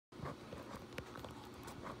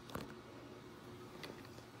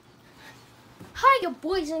Hiya,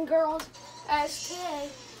 boys and girls. As today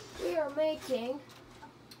we are making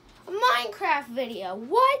a Minecraft video.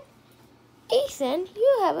 What? Ethan,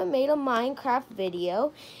 you haven't made a Minecraft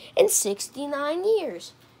video in 69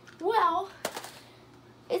 years. Well,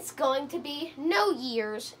 it's going to be no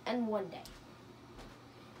years and one day.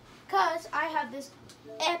 Because I have this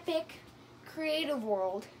epic creative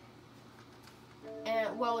world.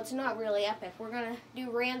 And, well, it's not really epic. We're going to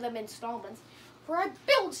do random installments where I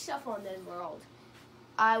build stuff on this world.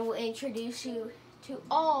 I will introduce you to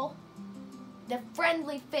all the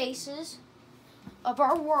friendly faces of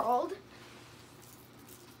our world.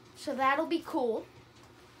 So that'll be cool.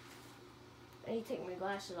 I need to take my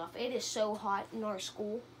glasses off. It is so hot in our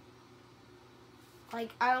school.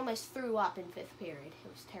 Like, I almost threw up in 5th period.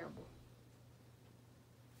 It was terrible.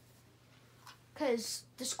 Because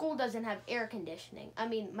the school doesn't have air conditioning. I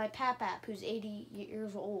mean, my pap-app, who's 80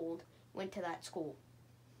 years old, went to that school.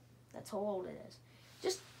 That's how old it is.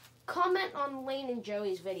 Just comment on Lane and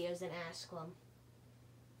Joey's videos and ask them.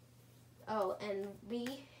 Oh, and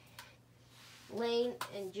Lane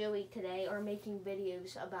and Joey today are making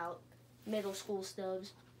videos about middle school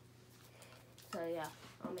stubs. So yeah,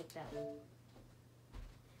 I'll make that one.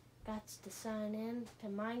 Got to sign in to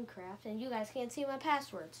Minecraft, and you guys can't see my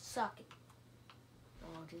passwords. Suck it.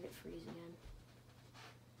 Oh, did it freeze again?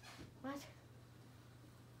 What?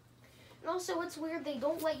 And also, what's weird, they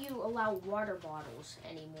don't let you allow water bottles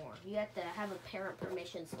anymore. You have to have a parent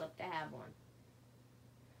permission slip to have one.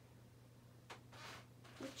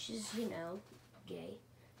 Which is, you know, gay.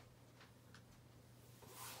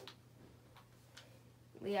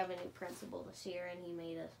 We have a new principal this year, and he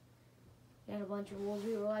made us. We had a bunch of rules.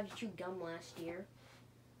 We were allowed to chew gum last year.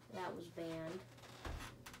 That was banned.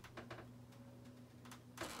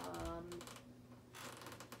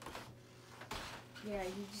 Yeah,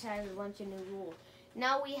 he just has a bunch of new rules.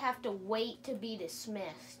 Now we have to wait to be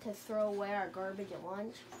dismissed to throw away our garbage at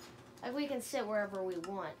lunch. Like, we can sit wherever we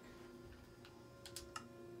want.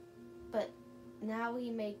 But now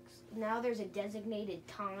there's a designated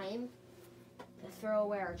time to throw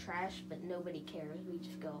away our trash, but nobody cares. We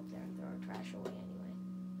just go up there and throw our trash away anyway.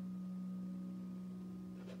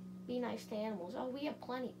 Be nice to animals. Oh, we have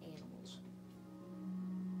plenty of animals.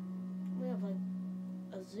 We have, like,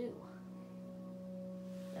 a zoo. Animals.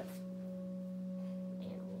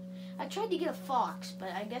 I tried to get a fox,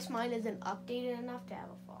 but I guess mine isn't updated enough to have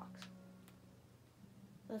a fox.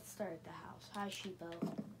 Let's start at the house. Hi, Sheepo.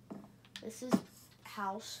 This is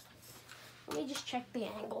house. Let me just check the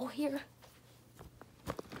angle here.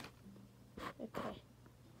 Okay.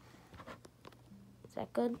 Is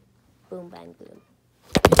that good? Boom, bang, boom.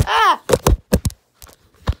 Ah!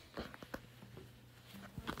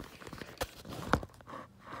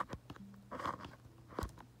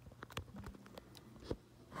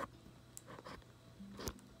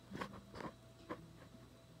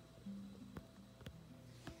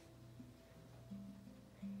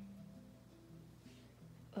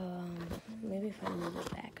 Maybe if I move it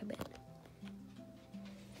back a bit.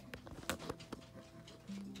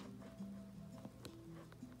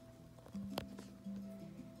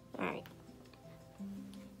 Alright.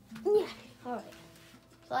 Yeah, alright.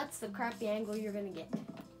 So that's the crappy angle you're gonna get.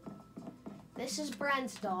 This is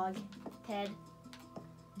Brent's dog, Ted.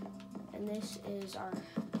 And this is our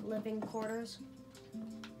living quarters.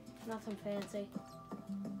 Nothing fancy.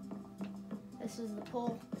 This is the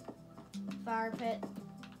pool, fire pit,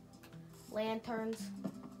 lanterns.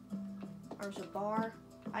 There's a bar.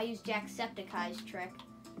 I use Jacksepticeye's trick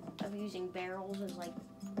of using barrels as like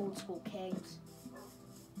old school kegs.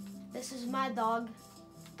 This is my dog,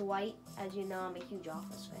 Dwight. As you know, I'm a huge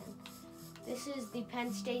Office fan. This is the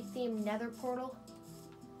Penn State themed Nether portal.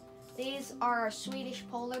 These are our Swedish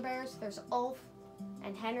polar bears. There's Ulf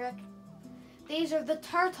and Henrik. These are the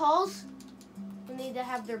turtles who need to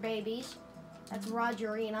have their babies. That's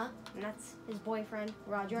Rogerina, and that's his boyfriend,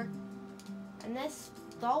 Roger. And this,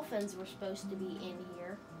 dolphins were supposed to be in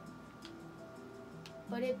here,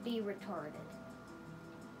 but it be retarded.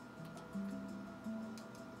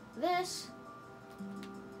 This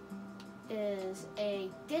is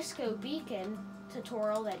a disco beacon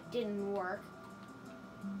tutorial that didn't work.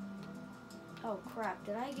 Oh crap,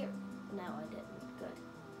 did I get, no I didn't, good.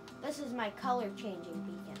 This is my color changing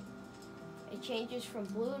beacon. It changes from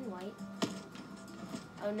blue and white.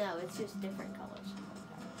 Oh no, it's just different colors. Okay.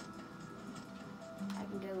 I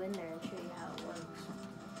can go in there and show you how it works.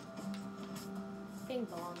 Bing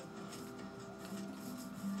bong.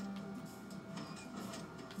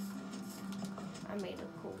 I made it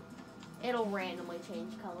cool. It'll randomly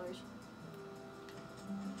change colors.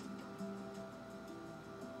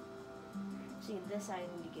 See, this I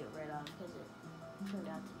need to get rid of because turned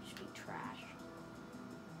out to just be trash.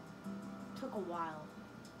 Took a while.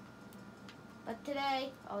 But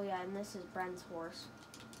today, oh yeah, and this is Bren's horse.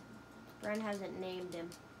 Bren hasn't named him.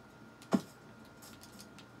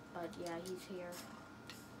 But yeah, he's here.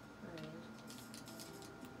 There he is.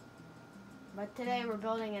 But today we're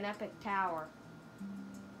building an epic tower.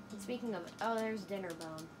 And speaking of, oh, there's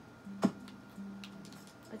Dinnerbone.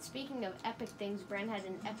 But speaking of epic things, Bren had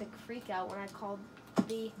an epic freak out when I called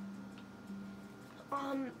the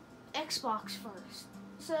Xbox first.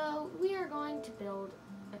 So we are going to build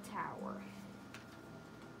a tower.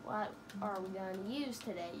 What are we going to use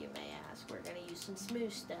today, you may ask? We're going to use some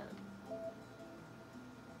smooth stone.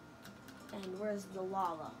 And where's the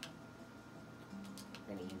lava?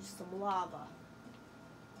 We're going to use some lava.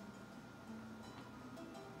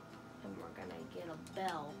 And we're going to get a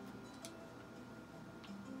bell.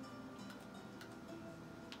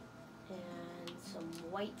 And some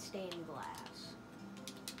white stained glass.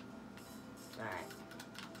 Alright.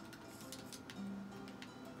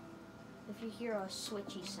 If you hear a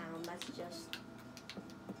switchy sound, that's just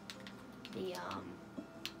the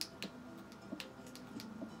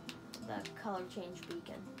color change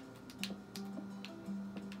beacon.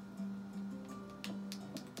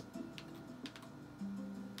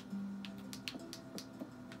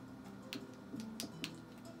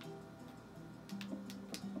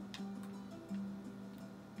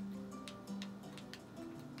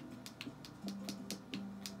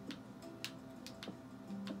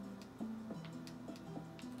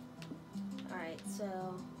 So,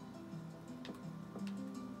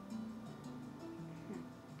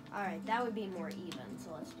 alright, that would be more even,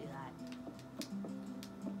 so let's do that.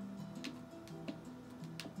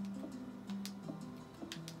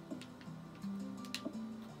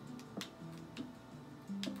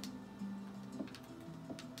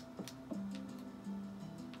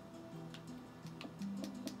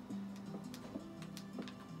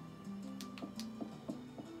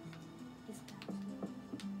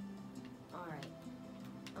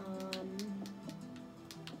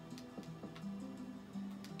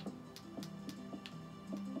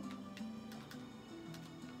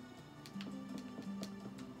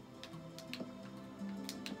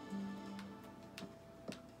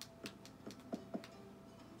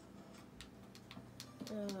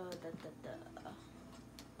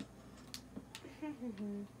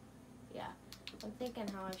 Yeah, I'm thinking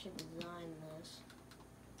how I should design this.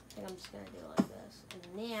 I think I'm just gonna do it like this, and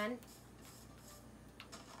then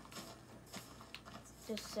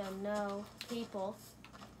just so no people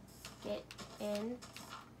get in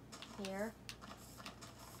here.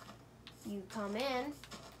 You come in,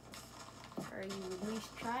 or you at least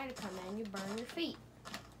try to come in. You burn your feet,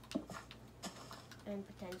 and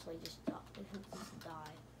potentially just die.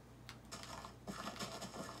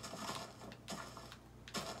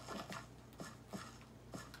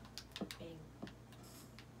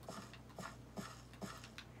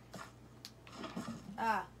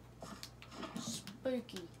 Ah,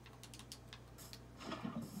 spooky.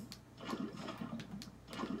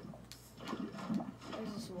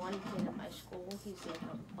 There's this one kid at my school. He's like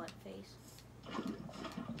a butt face.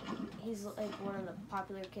 He's like one of the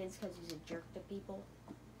popular kids because he's a jerk to people.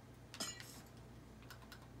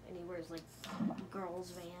 And he wears like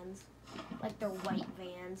girls' Vans. Like they're white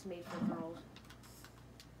Vans made for girls.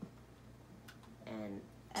 And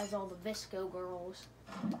as all the Visco girls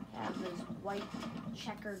have those white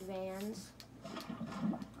checkered Vans.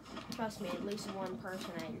 Trust me, at least one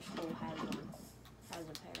person at your school has one. Has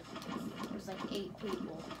a pair. There's like 8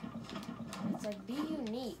 people. It's like, be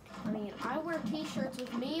unique. I mean, I wear t-shirts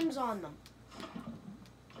with memes on them.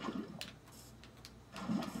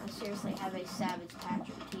 I seriously have a Savage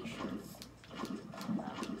Patrick t-shirt.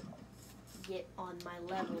 Get on my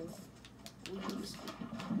level, please.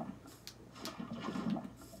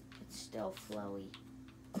 It's still flowy.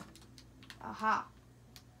 Aha.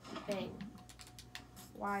 Bang.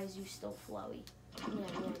 Why is you still flowy?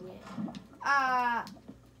 Yeah. Ah!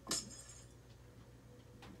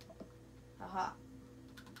 Aha.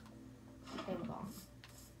 Bing bong.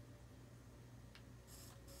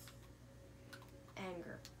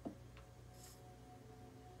 Anger.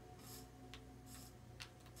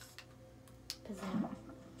 Pizzazz.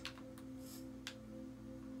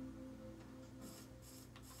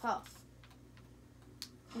 Huh.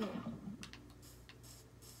 Yeah.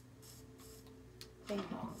 Bing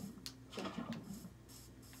bong. Ching chong.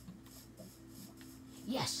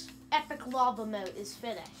 Yes! Epic lava mode is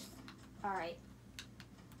finished. Alright.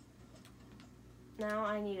 Now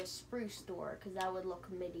I need a spruce door, because that would look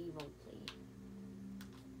medieval, please.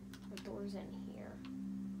 The door's in here.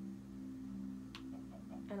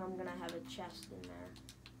 And I'm gonna have a chest in there.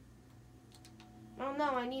 Oh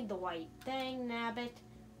no, I need the white. Dang nabbit.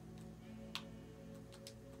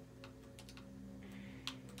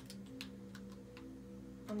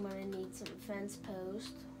 I'm gonna need some fence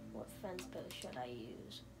post. What fence post should I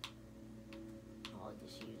use? I'll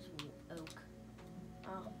just use oak.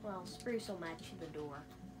 Oh, well, spruce will match the door.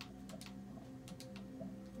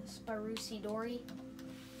 Sprucey Dory.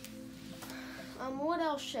 What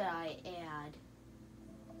else should I add?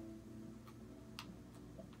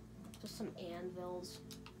 Just some anvils.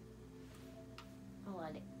 I'll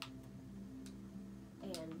add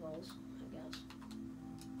anvils, I guess.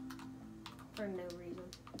 For no reason.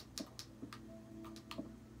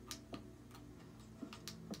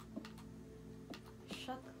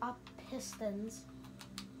 Shut up, pistons.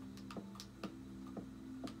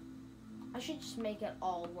 I should just make it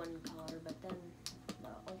all one color, but then the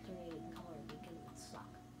alternating color would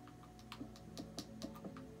suck.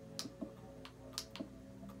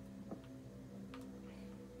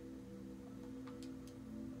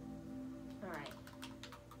 Alright.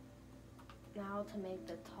 Now to make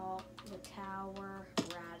the tower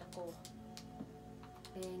radical.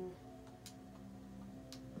 Bing.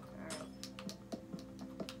 Alright.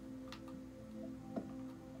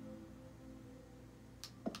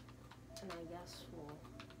 And I guess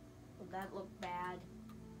would that look bad?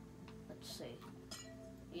 Let's see.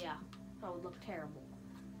 Yeah, that would look terrible.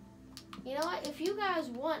 You know what? If you guys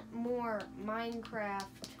want more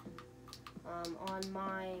Minecraft on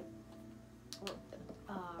my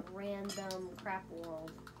random crap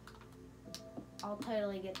world, I'll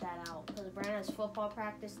totally get that out. Because Brandon has football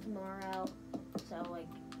practice tomorrow, so like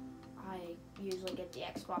I usually get the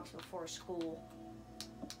Xbox before school,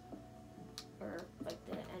 or like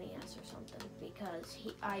the NES or something, because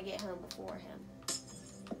I get home before him.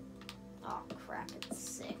 Oh crap! It's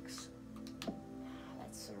 6.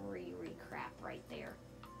 That's some crap right there.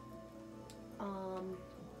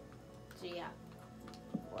 So yeah,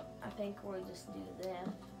 I think we'll just do this.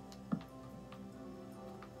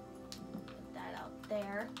 Put that out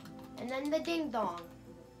there, and then the ding dong.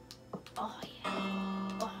 Oh yeah.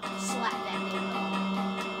 Oh, slap that ding dong.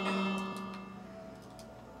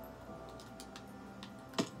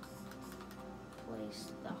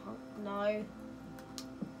 Place the no.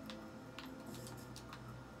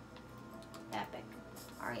 Epic.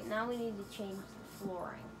 Alright, now we need to change the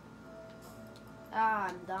flooring. Ah,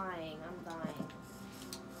 I'm dying.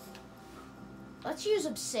 Let's use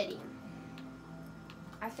obsidian.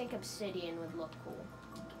 I think obsidian would look cool.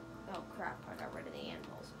 Oh crap, I got rid of the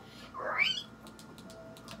animals.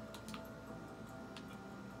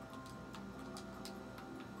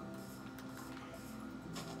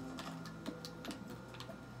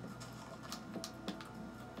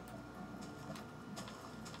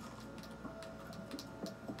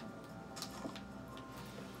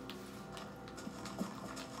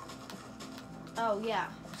 Oh yeah,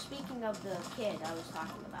 speaking of the kid I was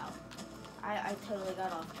talking about, I totally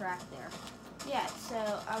got off track there. Yeah, so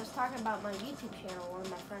I was talking about my YouTube channel. One of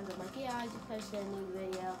my friends was like, yeah, I just posted a new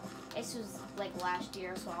video. This was like last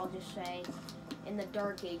year, so I'll just say in the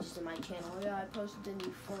dark ages of my channel, yeah, I posted a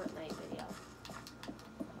new Fortnite video.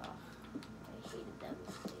 Oh, I hated them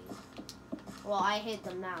these days. Well, I hate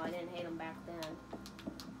them now. I didn't hate them back then,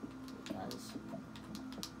 because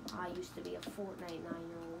I used to be a Fortnite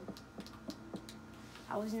 9-year-old.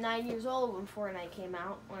 I was 9 years old when Fortnite came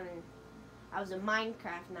out, when I was a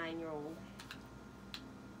Minecraft 9-year-old.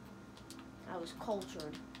 I was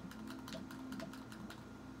cultured.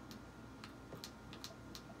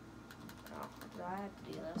 Oh, do I have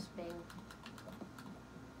to do this? Bing.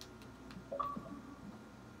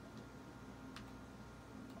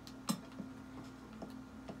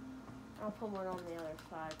 I'll put one on the other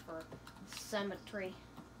side for symmetry.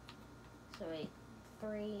 So wait,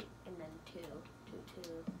 3 and then 2. 2, 2,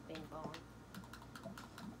 bing bong.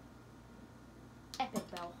 Epic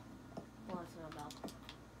bell. Well, it's not a bell.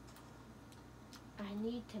 I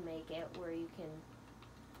need to make it where you can,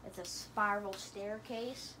 it's a spiral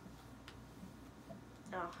staircase.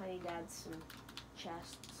 Oh, I need to add some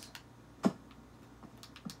chests.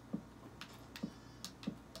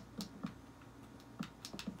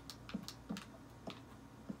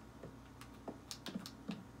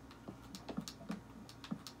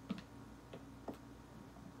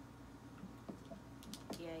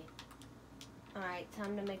 Yay. Alright,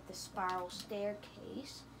 time to make the spiral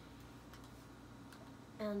staircase.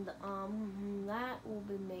 And that will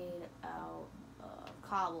be made out of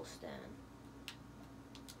cobblestone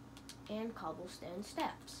and cobblestone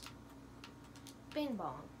steps. Bing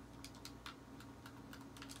bong.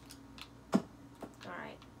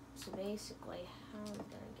 Alright, So basically, how am I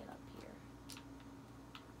gonna get up here?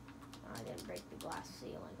 Oh, I didn't break the glass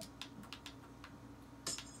ceiling.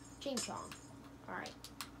 Ching chong. Alright.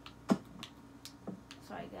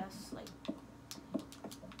 So I guess, like, yeah,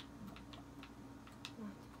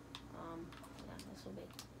 this will be,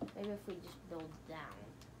 maybe if we just build down.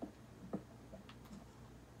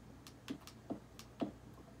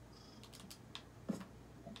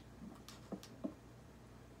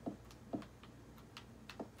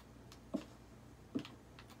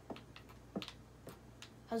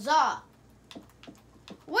 Huzzah!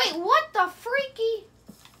 Wait, what the freaky?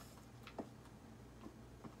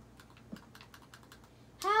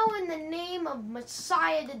 How in the name of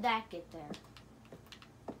Messiah did that get there?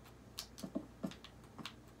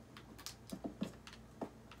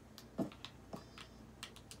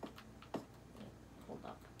 Hold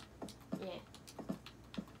up. Yeah.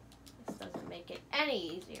 This doesn't make it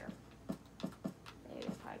any easier. Maybe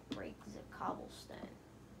if I break the cobblestone.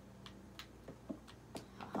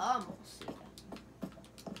 Almost see it.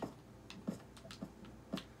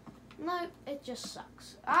 No, it just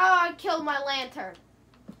sucks. Oh, I killed my lantern.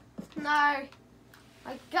 No, I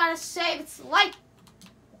gotta save its light.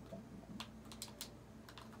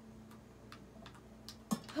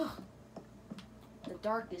 The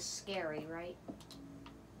dark is scary, right?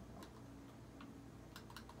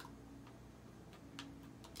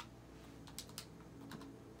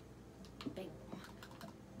 Bing.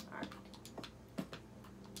 Alright.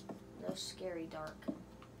 No scary dark.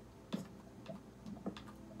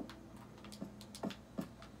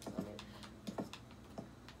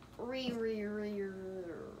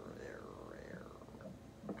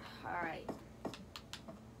 Alright.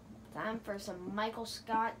 Time for some Michael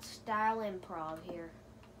Scott style improv here.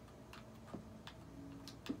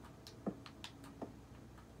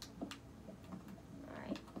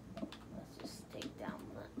 Alright. Let's just take down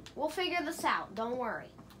the... We'll figure this out. Don't worry.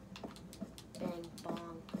 Bing,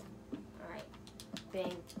 bong. Alright.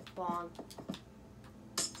 Bing, bong.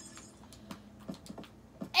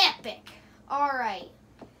 Epic! Alright.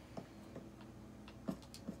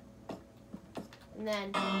 And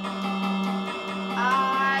then,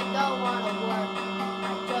 I don't want to work.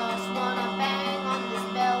 I just want to bang on this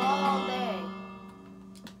bell all day.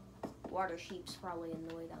 Water sheep's probably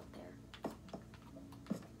annoyed out there.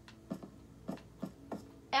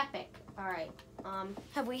 Epic. Alright.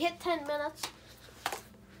 Have we hit 10 minutes?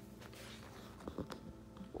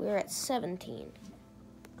 We're at 17.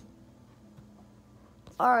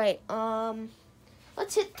 Alright,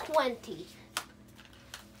 let's hit 20.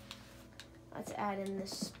 Let's add in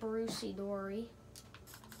this sprucey dory.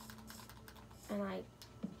 And I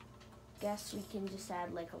guess we can just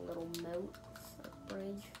add like a little moat or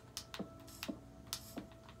bridge.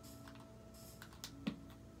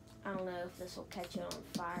 I don't know if this will catch it on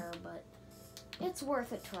fire, but it's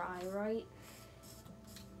worth a try, right?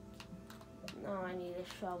 No, I need a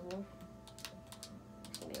shovel.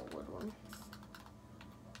 Give me a wood one.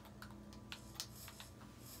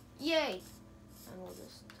 Yay! And we'll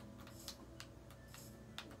just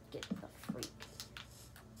get the freak.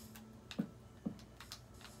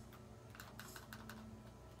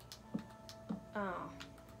 Oh.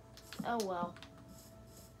 Oh well.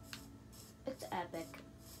 It's epic.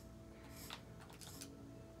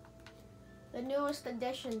 The newest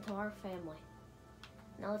addition to our family.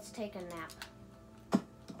 Now let's take a nap.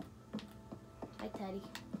 Hi, Teddy.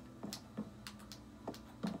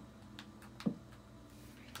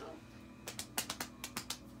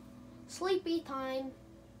 Sleepy time.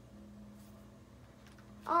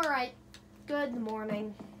 Alright, good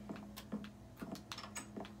morning.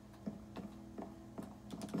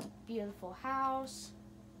 Beautiful house.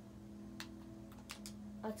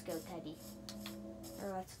 Let's go, Teddy.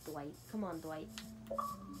 Or that's Dwight. Come on, Dwight.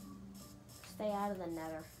 Stay out of the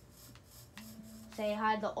nether. Say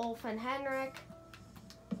hi to Ulf and Henrik.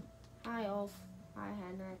 Hi, Ulf. Hi,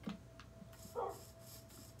 Henrik.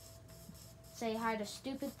 Say hi to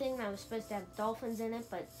stupid thing that was supposed to have dolphins in it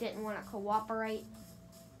but didn't want to cooperate.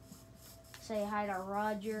 Say hi to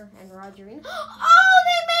Roger and Rogerina. Oh,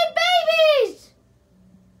 they made babies!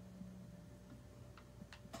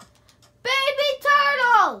 Baby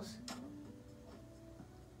turtles!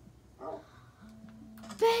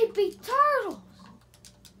 Baby turtles!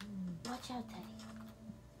 Watch out, Teddy.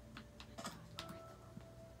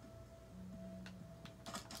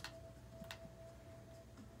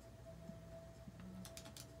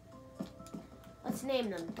 Let's name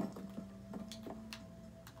them.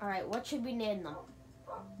 Alright, what should we name them?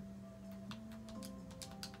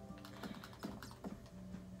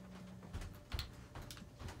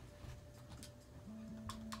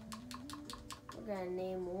 We're gonna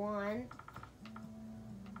name one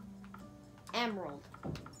Emerald.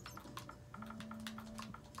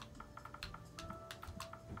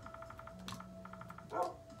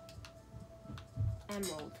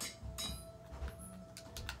 Emerald.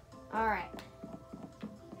 Alright.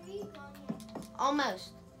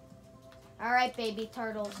 Almost. Alright, baby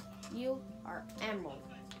turtles. You are Emerald.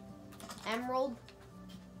 Emerald.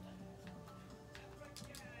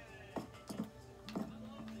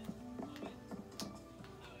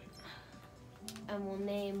 And we'll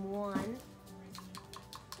name one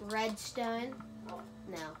Redstone.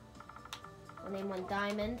 No. We'll name one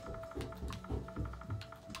Diamond.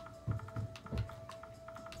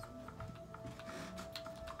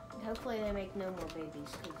 Hopefully they make no more babies.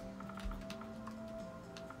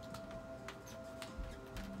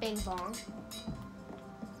 Bing bong.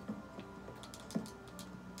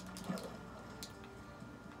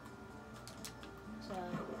 So,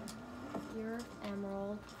 you're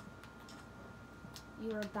Emerald.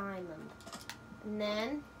 You're a Diamond. And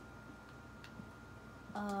then,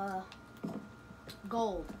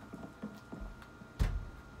 Gold.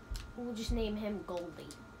 We'll just name him Goldie.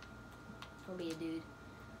 He'll be a dude.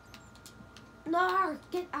 No,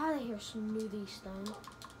 get out of here, smoothie stone.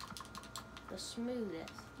 The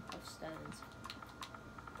smoothest of stones.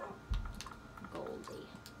 Goldie.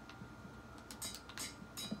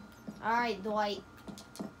 Alright, Dwight.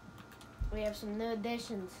 We have some new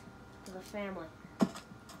additions to the family.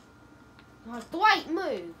 Oh, Dwight,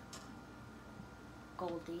 move!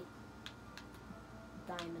 Goldie.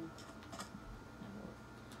 Diamond.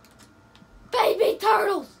 Baby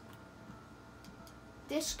turtles!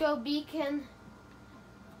 Disco beacon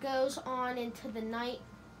goes on into the night.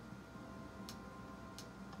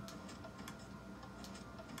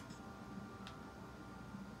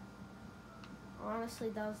 Honestly,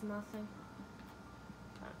 does nothing.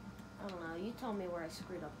 I don't know. You told me where I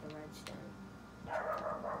screwed up the redstone.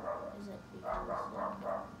 Is it because I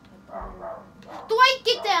put it in? Dwight,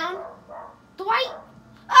 get down! Dwight!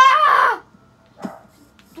 Ah!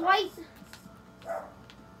 Dwight!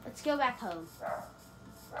 Let's go back home.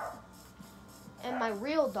 And my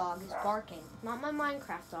real dog is barking. Not my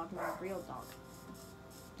Minecraft dog, my real dog.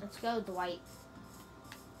 Let's go, Dwight.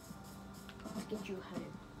 Let's get you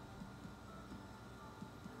home.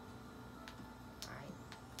 Alright.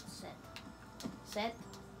 Sit.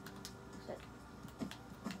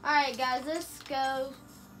 Alright, guys,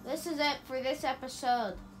 this is it for this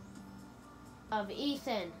episode of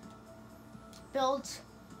Ethan builds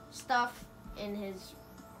stuff in his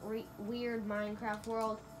weird Minecraft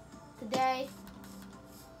world. Today,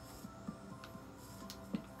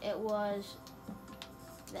 it was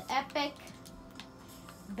the epic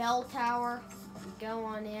bell tower. You go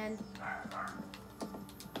on in,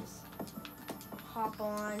 just hop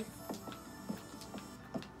on,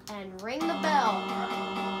 and ring the bell.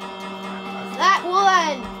 That will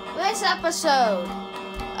end this episode.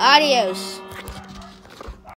 Adios.